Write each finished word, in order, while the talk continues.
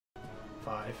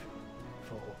5,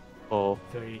 4, 4,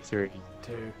 3, 3,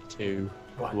 2, 2,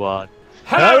 1. 1.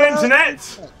 Hello,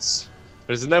 Internet!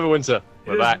 But it's Neverwinter.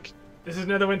 We're back. This is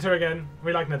Neverwinter again.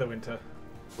 We like Neverwinter.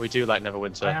 We do like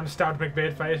Neverwinter. I am Stout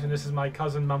Mcbeardface, and this is my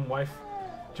cousin, mum, wife,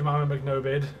 Jemima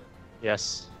McNobeard.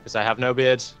 Yes, because I have no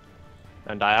beard.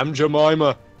 And I am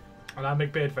Jemima. And I'm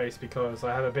Mcbeardface because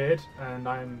I have a beard, and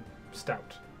I'm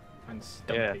stout. And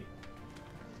Stumpy. Yeah.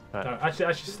 Right. No,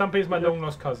 actually, Stumpy is my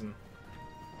long-lost cousin.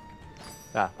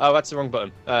 Ah. Oh, that's the wrong button.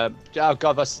 Oh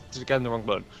god, that's again the wrong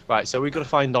button. Right, so we've got to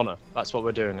find Honor. That's what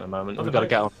we're doing at the moment. We've got to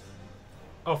get on.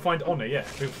 Oh, find Honor, yeah.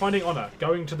 We're finding Honor,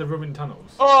 going to the ruined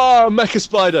tunnels. Oh, Mecha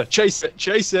Spider! Chase it!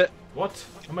 Chase it! What?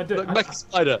 Am I doing? Look, Mecha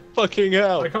Spider! Fucking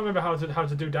hell! I can't remember how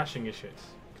to do dashing and shit.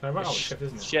 Can I write? Oh, shift,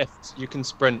 isn't it? Shift. You can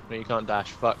sprint, but you can't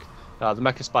dash. Fuck. Oh, the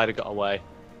Mecha Spider got away.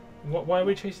 What? Why are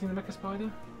we chasing the Mecha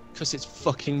Spider? Because it's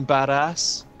fucking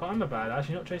badass. But I'm a badass.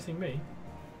 You're not chasing me.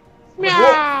 Meow.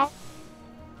 Oh,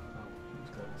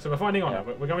 so we're finding Honor.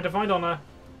 We're going to find Honor,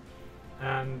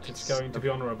 and it's going to be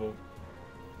honourable.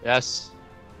 Yes.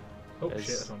 Oh shit,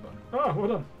 that's one button. Oh, well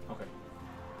done. Okay.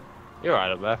 You're right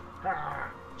up there.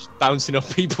 Ah. Just bouncing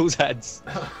off people's heads.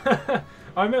 I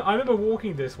remember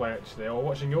walking this way actually, or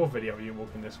watching your video of you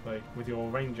walking this way with your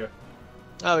ranger.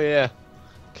 Oh yeah.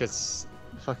 Because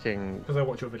fucking. Because I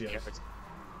watch your videos.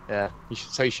 Yeah, you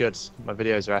should. So you should. My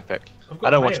videos are epic. I've got I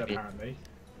don't mail, watch apparently.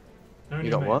 You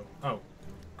got what? Oh,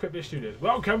 Quick Studios.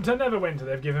 Welcome to Neverwinter.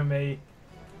 They've given me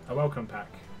a welcome pack.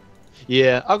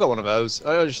 Yeah, I've got one of those.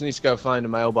 I just need to go find a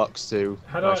mailbox to.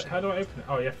 How do I open it?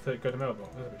 Oh, you have to go to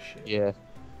mailbox. That's a bit shit. Yeah,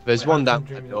 there's My one down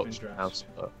hopes and the dreams have been house.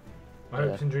 But, My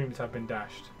hopes and dreams have been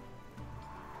dashed.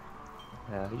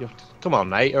 yeah, come on,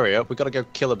 mate, hurry up. We've got to go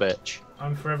kill a bitch.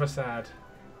 I'm forever sad.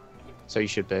 So you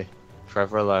should be.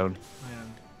 Forever alone. I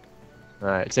am.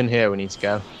 Alright, it's in here we need to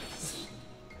go.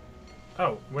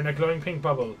 Oh, we're in a glowing pink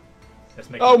bubble. Let's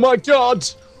make. Oh love. my god!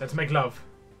 Let's make love.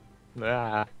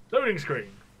 Ah, Loading screen.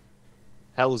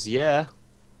 hells yeah.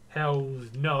 Hells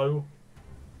no.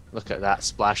 Look at that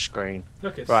splash screen.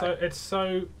 Look, it's Right.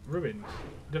 so ruined.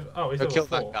 Oh, he's Go level kill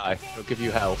 4. that guy. He'll give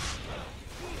you health.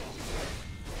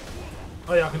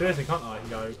 Oh yeah, I can do anything, can't I? I can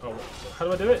go. Oh, how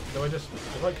do I do it? Do I just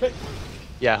right click?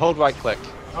 Yeah, hold right click.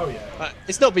 Oh yeah.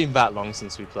 It's not been that long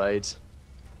since we played.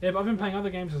 Yeah, but I've been playing other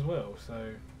games as well,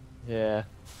 so. Yeah.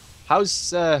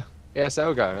 How's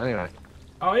ESO going anyway?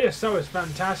 Oh, ESO is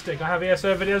fantastic. I have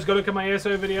ESO videos. Go look at my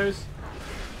ESO videos.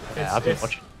 Yeah, I've been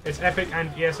watching. It's epic and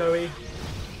ESO-y.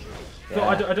 Yeah. No,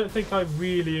 I don't think I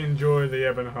really enjoy the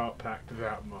Ebonheart Pact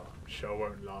that much. I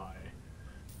won't lie.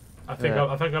 I think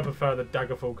I prefer the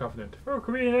Daggerfall Covenant. For a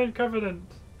Green Covenant.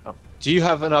 Oh. Do you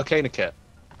have an Arcana kit?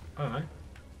 I don't know.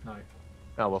 No.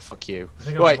 Oh well, fuck you. I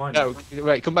think Wait, I no,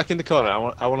 wait, come back in the corner. I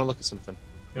want to look at something.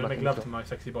 You want to make love to my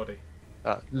sexy body?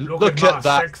 Look at at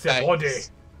that sexy face. body.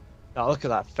 Oh, look at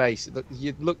that face.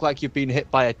 You look like you've been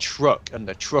hit by a truck and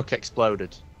the truck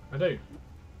exploded. I do.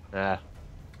 Yeah.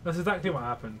 That's exactly what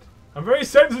happened. I'm very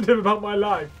sensitive about my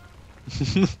life.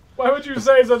 Why would you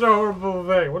say such a horrible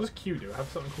thing? What does Q do? I have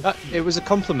something called Q. It was a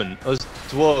compliment. Us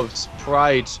dwarves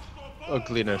pride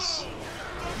ugliness.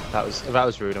 That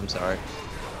was rude. I'm sorry.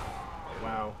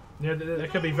 Wow. You know, there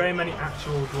could be very many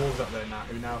actual dwarves up there now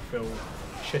who now feel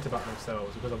shit about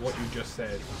themselves because of what you just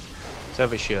said. So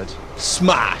they should.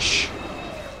 Smash!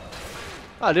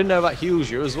 I didn't know that heals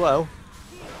you as well.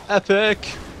 Epic!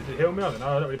 Did it heal me? I don't know.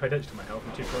 I don't really pay attention to my health.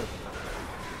 I'm too close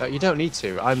to that. You don't need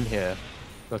to. I'm here,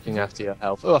 looking after your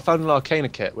health. Oh, I found an Arcana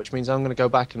kit, which means I'm going to go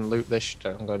back and loot this.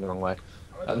 I'm going the wrong way.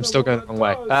 I'm still going the wrong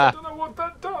way. I don't know what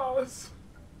that does.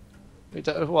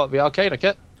 What, the Arcana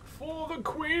kit? For the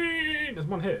Queen! There's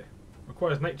one here.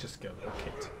 Requires nature skill. A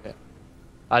kit. Yeah.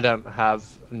 I don't have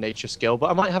a nature skill, but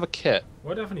I might have a kit.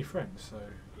 Well, I don't have any friends, so.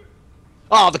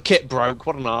 Oh, the kit broke.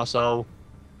 What an arsehole.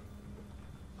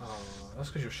 Oh, that's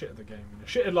because you're shit at the game. You're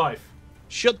shit at life.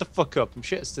 Shut the fuck up. I'm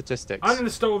shit at statistics.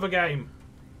 Uninstall the game.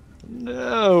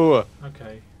 No.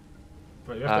 Okay.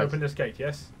 Right, you have to open this gate,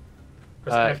 yes?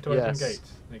 Press F to yes. open gate.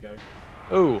 There you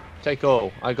go. Ooh, take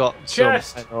all. I got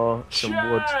Chest! some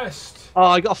wood. Chest! Oh,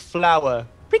 I got a flower.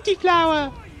 Pretty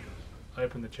flower.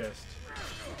 Open the chest.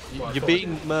 You're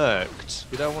being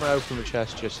murked. You don't want to open the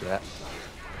chest just yet.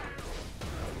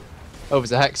 Oh,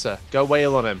 there's a hexer. Go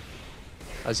whale on him.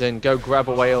 As in, go grab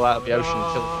a whale out of the ocean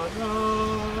and kill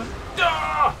him.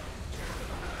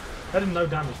 I did no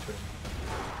damage to him.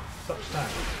 Such sad.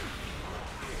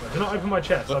 Right, do not open my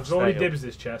chest. I've already dibs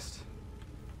this chest.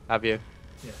 Have you?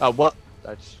 Yeah. Oh, what?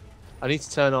 I need to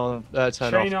turn on. Turn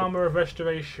Chain off. armor of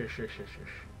restoration.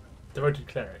 Devoted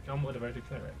cleric. I'm a devoted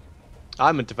cleric.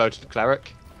 I'm a devoted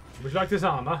cleric. Would you like this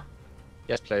armor?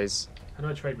 Yes, please. How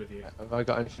do I trade with you? Have I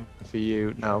got anything for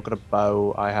you? No, I've got a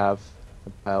bow. I have a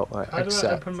belt. Right, How do I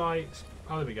accept. open my...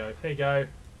 Oh, there we go. Here you go.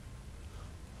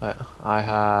 Right, I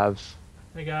have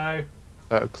There you go.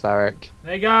 a cleric.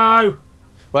 There you go!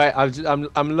 Wait, I'm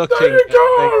looking. There you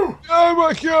go! Oh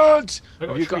my god! I got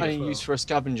Have a you got tree any as well. use for a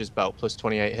scavenger's belt plus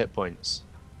 28 hit points?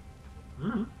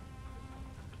 Mm.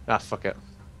 Ah, fuck it.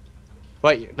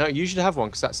 Wait, no, you should have one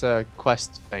because that's a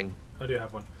quest thing. I do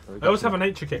have one. Oh, we I got also have some. a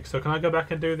nature kit, so can I go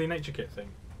back and do the nature kit thing?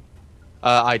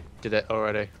 I did it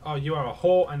already. Oh, you are a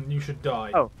whore and you should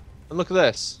die. Oh, and look at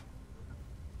this.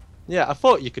 Yeah, I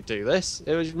thought you could do this.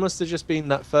 Must have just been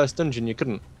that first dungeon you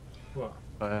couldn't. What?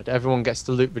 Everyone gets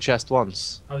to loot the chest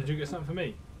once. Oh, did you get something for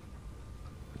me?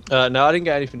 No, I didn't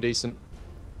get anything decent.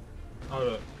 Oh,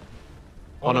 look.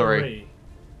 Honorary.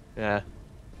 Yeah.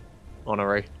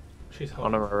 Honorary. She's hot.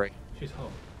 Honorary. She's hot.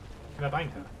 Can I bang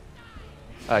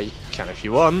her? You can if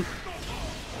you want.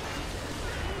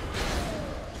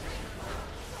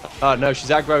 Oh no, she's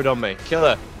aggroed on me. Kill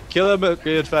her. Kill her,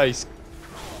 Mcbeardface.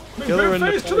 Kill her in the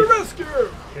Face to the rescue!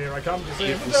 Here I come to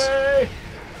save the day!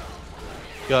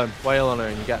 Go on, wail on her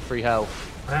and you get free health.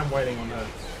 I am waiting on her.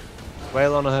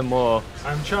 Wail on her more.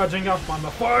 I'm charging up on the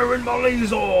fire in my laser!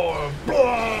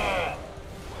 Blah!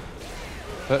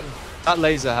 But that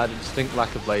laser had a distinct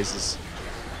lack of lasers.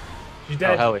 She's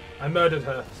dead. Oh, hell yeah. I murdered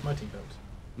her. Smiting belt.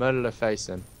 Murdered her face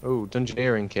then. Ooh,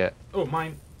 dungeoneering kit. Oh,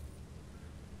 mine.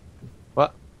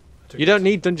 What? You don't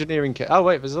need dungeoneering kit. Oh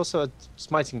wait, there's also a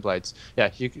smiting blades. Yeah,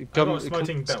 you I've come. got a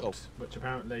smiting belt, which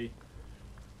apparently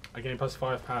I gain plus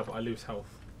 5 power, but I lose health,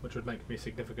 which would make me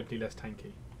significantly less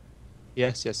tanky.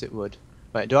 Yes, yes, it would.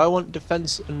 Wait, do I want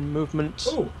defense and movement?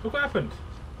 Oh, look what happened!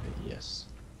 Yes.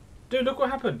 Dude, look what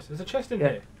happened! There's a chest in Yeah.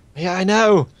 here. Yeah, I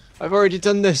know. I've already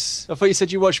done this. I thought you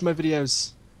said you watched my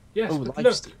videos. Yes, Oh, but life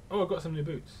look! steal. Oh, I got some new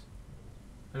boots.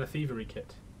 And a thievery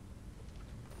kit.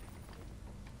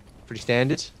 Pretty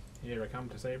standard. Here I come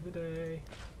to save the day.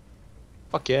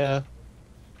 Fuck yeah.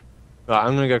 Right,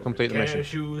 I'm gonna go complete the mission.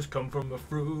 Cashews come from the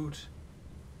fruit.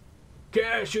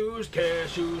 Cashews,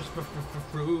 cashews,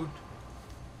 fruit.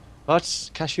 What?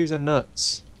 Cashews are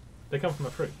nuts. They come from a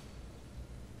fruit.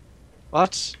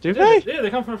 What? Do Yeah, they? yeah,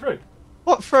 they come from a fruit.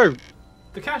 What fruit?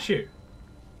 The cashew.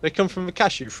 They come from the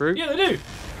cashew fruit? Yeah, they do.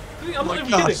 I'm my not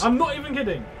even God. kidding. I'm not even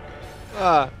kidding.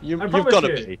 Ah, I you've promise got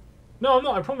to you. be. No, I'm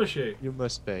not. I promise you. You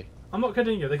must be. I'm not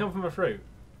kidding you. They come from a fruit.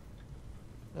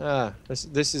 Ah, this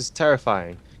is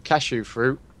terrifying. Cashew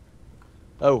fruit.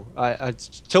 Oh, I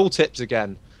tooltips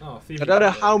again. Oh, I thievery don't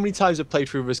know kit. how many times I've played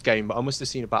through this game, but I must have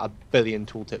seen about 1 billion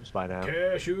tooltips by now.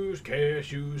 Cashews,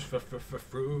 cashews,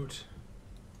 fruit.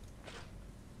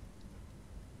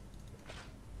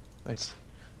 Nice.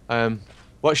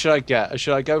 What should I get?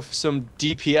 Should I go for some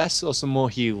DPS or some more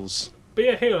heals? Be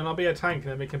a heal and I'll be a tank,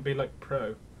 and then we can be like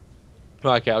pro.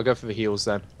 Right, okay, I'll go for the heals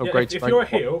then. Yeah, Upgrade if to you're a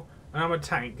rank 1. heal and I'm a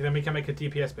tank, then we can make a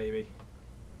DPS baby.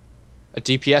 A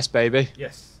DPS baby?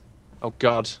 Yes. Oh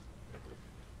god.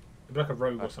 It'd be like a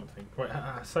rogue or something. Right,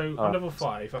 so Oh. I'm level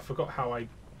 5. I forgot how I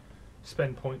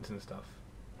spend points and stuff.